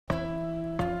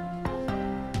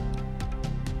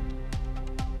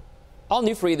All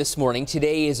new for you this morning.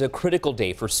 Today is a critical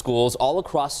day for schools all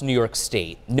across New York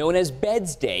State, known as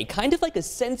Beds Day, kind of like a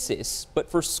census,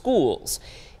 but for schools.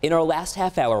 In our last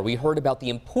half hour, we heard about the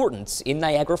importance in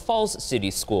Niagara Falls City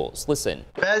schools. Listen.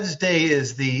 Beds Day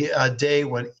is the day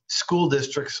when school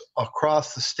districts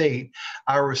across the state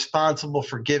are responsible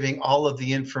for giving all of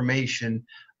the information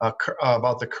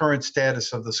about the current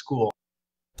status of the school.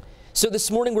 So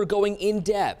this morning we're going in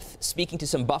depth, speaking to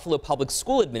some Buffalo Public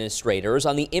School administrators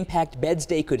on the impact Beds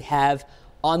Day could have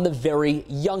on the very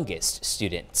youngest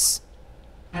students.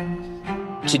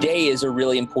 Today is a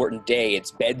really important day.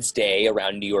 It's Beds Day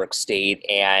around New York State,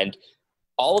 and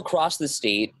all across the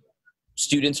state,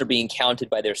 students are being counted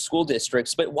by their school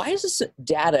districts. But why is this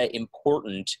data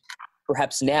important,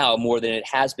 perhaps now more than it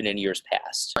has been in years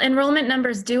past? Enrollment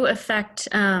numbers do affect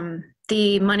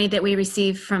the money that we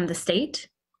receive from the state.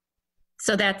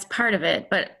 So that's part of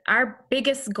it. But our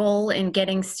biggest goal in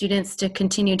getting students to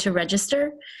continue to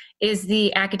register is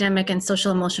the academic and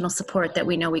social emotional support that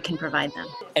we know we can provide them.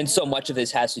 And so much of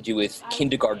this has to do with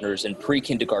kindergartners and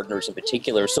pre-kindergartners in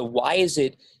particular. So why is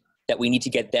it that we need to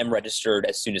get them registered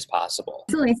as soon as possible?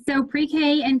 Absolutely. So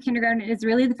pre-K and kindergarten is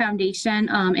really the foundation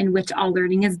in which all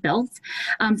learning is built.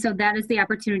 So that is the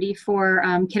opportunity for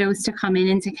kiddos to come in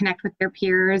and to connect with their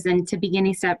peers and to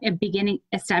begin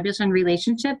establishing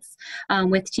relationships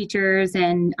with teachers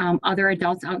and other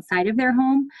adults outside of their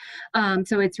home.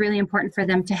 So it's really important for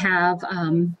them to have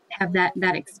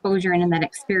that exposure and that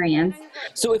experience.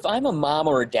 So if I'm a mom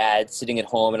or a dad sitting at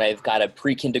home and I've got a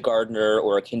pre-kindergartner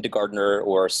or a kindergartner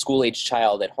or a school-age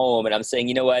child at home, and I'm saying,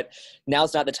 you know what,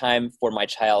 now's not the time for my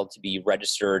child to be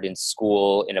registered in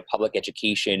school, in a public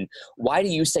education, why do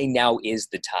you say now is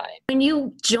the time? When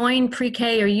you join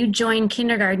pre-K or you join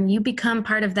kindergarten, you become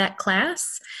part of that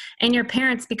class, and your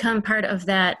parents become part of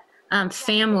that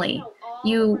family.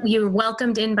 You're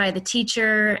welcomed in by the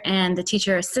teacher and the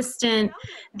teacher assistant.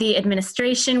 The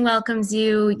administration welcomes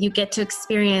you. You get to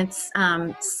experience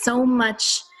so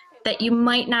much that you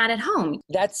might not at home.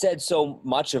 That said, so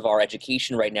much of our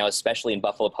education right now, especially in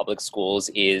Buffalo Public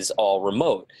Schools, is all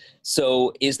remote.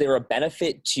 So is there a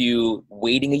benefit to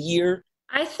waiting a year?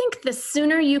 I think the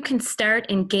sooner you can start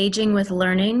engaging with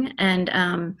learning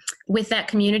and with that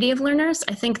community of learners,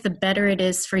 I think the better it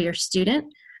is for your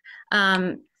student.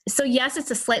 So yes,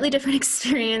 it's a slightly different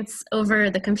experience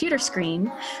over the computer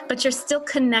screen, but you're still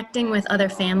connecting with other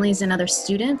families and other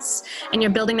students, and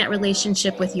you're building that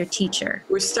relationship with your teacher.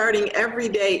 We're starting every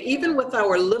day, even with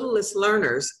our littlest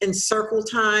learners, in circle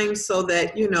time so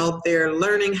that, they're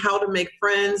learning how to make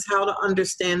friends, how to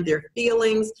understand their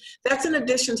feelings. That's in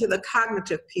addition to the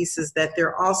cognitive pieces that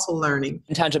they're also learning.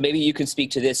 And Tanja, maybe you can speak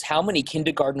to this. How many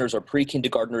kindergartners or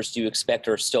pre-kindergartners do you expect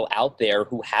are still out there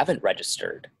who haven't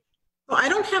registered? Well, I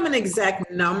don't have an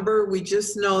exact number. We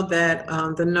just know that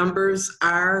the numbers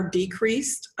are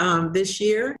decreased this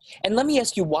year. And let me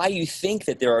ask you why you think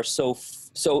that there are so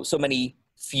many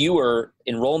fewer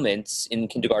enrollments in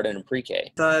kindergarten and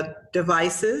pre-K. The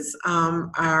devices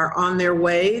are on their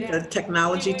way. The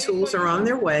technology tools are on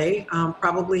their way.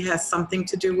 Probably has something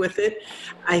to do with it.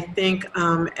 I think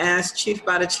as Chief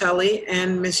Botticelli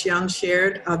and Ms. Young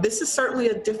shared, this is certainly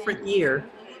a different year.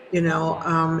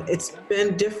 It's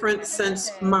been different since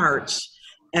March.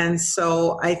 And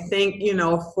so I think,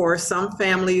 for some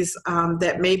families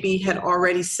that maybe had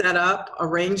already set up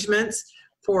arrangements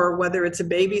for whether it's a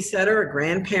babysitter, a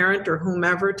grandparent, or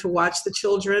whomever to watch the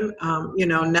children,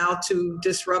 now to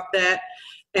disrupt that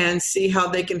and see how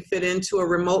they can fit into a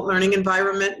remote learning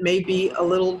environment may be a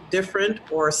little different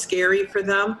or scary for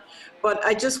them. But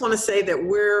I just want to say that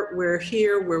we're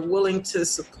here, we're willing to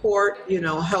support,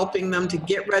 helping them to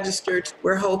get registered.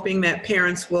 We're hoping that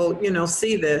parents will,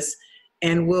 see this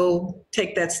and will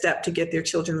take that step to get their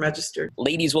children registered.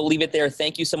 Ladies, we'll leave it there.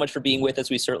 Thank you so much for being with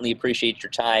us. We certainly appreciate your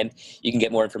time. You can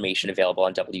get more information available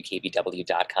on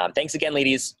WKBW.com. Thanks again,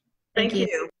 ladies. Thank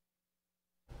you.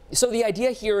 So the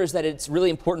idea here is that it's really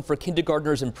important for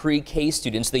kindergartners and pre-K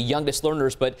students, the youngest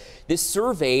learners, but this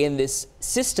survey and this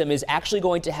system is actually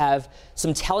going to have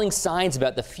some telling signs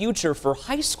about the future for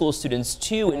high school students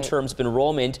too, in terms of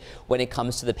enrollment when it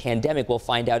comes to the pandemic. We'll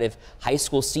find out if high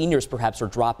school seniors perhaps are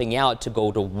dropping out to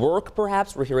go to work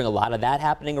perhaps. We're hearing a lot of that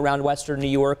happening around Western New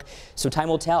York, so time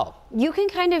will tell. You can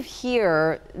kind of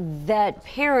hear that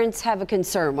parents have a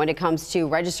concern when it comes to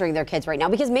registering their kids right now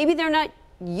because maybe they're not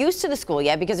used to the school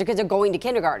yet because their kids are going to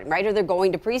kindergarten, right? Or they're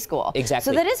going to preschool.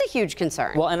 Exactly. So that is a huge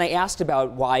concern. Well, and I asked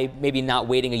about why maybe not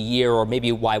waiting a year, or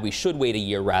maybe why we should wait a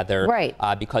year rather. Right.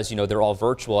 Because, you know, they're all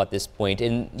virtual at this point.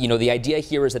 And, you know, the idea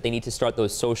here is that they need to start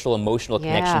those social, emotional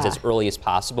connections as early as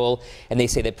possible. And they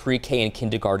say that pre-K and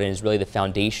kindergarten is really the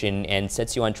foundation and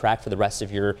sets you on track for the rest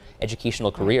of your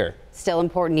educational career. Still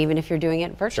important even if you're doing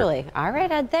it virtually. Sure. All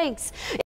right, Ed, thanks.